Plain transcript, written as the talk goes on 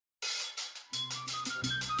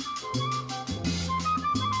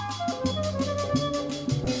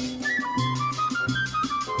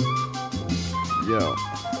Yo,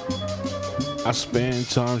 I spend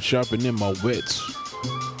time sharpening my wits,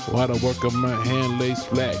 while the work of my hand lays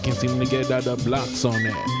flat. Can't seem to get out the blocks on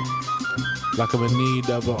that. Like I'm in need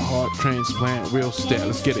of a heart transplant, real stat.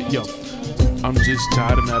 Let's get it, yo. I'm just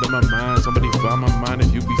tired and out of my mind. Somebody find my mind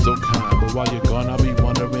if you be so kind. But while you're gone, I'll be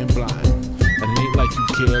wandering blind. And it ain't like you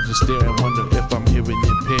care, just stare and wonder if I'm hearing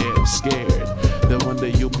impaired, scared. Then one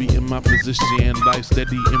day you'll be in my position, life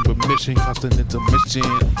steady in remission, constant intermission.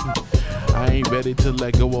 I ain't ready to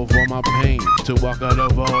let go of all my pain, to walk out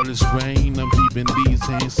of all this rain. I'm keeping these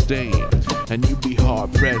hands stained, and you be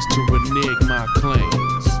hard pressed to renege my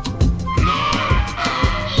claims.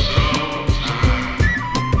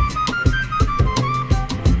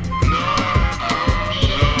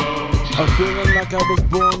 I'm feeling like I was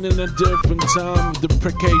born in a different time.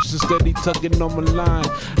 Deprecation steady tugging on my line,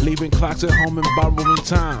 leaving clocks at home and borrowing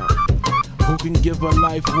time. Who can give a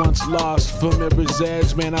life once lost? For mirror's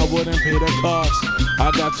edge, man, I wouldn't pay the cost.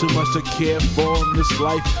 I got too much to care for in this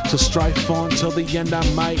life, to strive on till the end I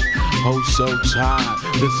might. Oh, so tired,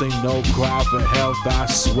 this ain't no cry for help, I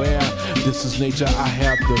swear. This is nature I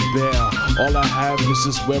have to bear. All I have is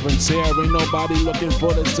this wear and tear. Ain't nobody looking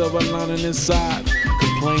for the silver lining inside.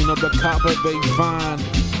 Complain of the copper they find,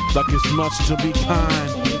 like it's much to be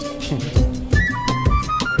kind.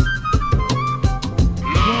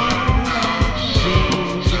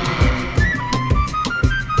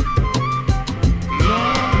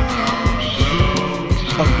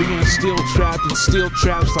 Of being still trapped in steel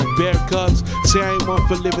traps like bear cubs. Say I ain't one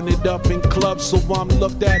for living it up in clubs, so I'm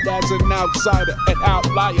looked at as an outsider, an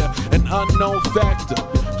outlier, an unknown factor.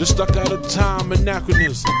 Just stuck out of time,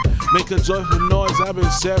 anachronism. Make a joyful noise, I've been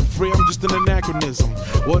set free, I'm just an anachronism.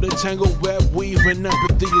 What a tangled web weaving,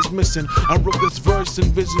 empathy is missing. I wrote this verse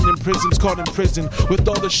envisioning prisons, caught in prison, with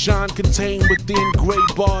all the shine contained within gray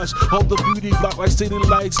bars. All the beauty blocked like city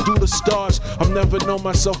lights through the stars. I've never known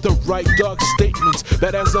myself to write dark statements,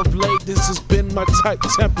 but as of late this has been my type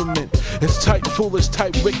temperament. It's type foolish,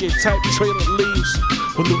 type wicked, type trailer leaves.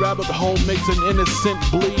 When the rabbit hole makes an innocent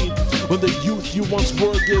bleed, when the youth you once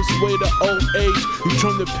were gives way to old age, you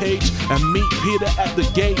turn the page and meet Peter at the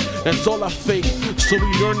gate. That's all I fake, so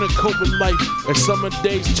we learn to cope with life as summer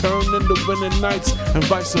days turn into winter nights, and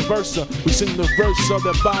vice versa. We sing the verse of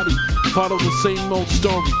their body, follow the same old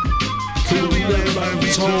story, till we live like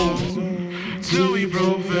we told, till we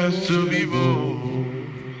profess to be bold.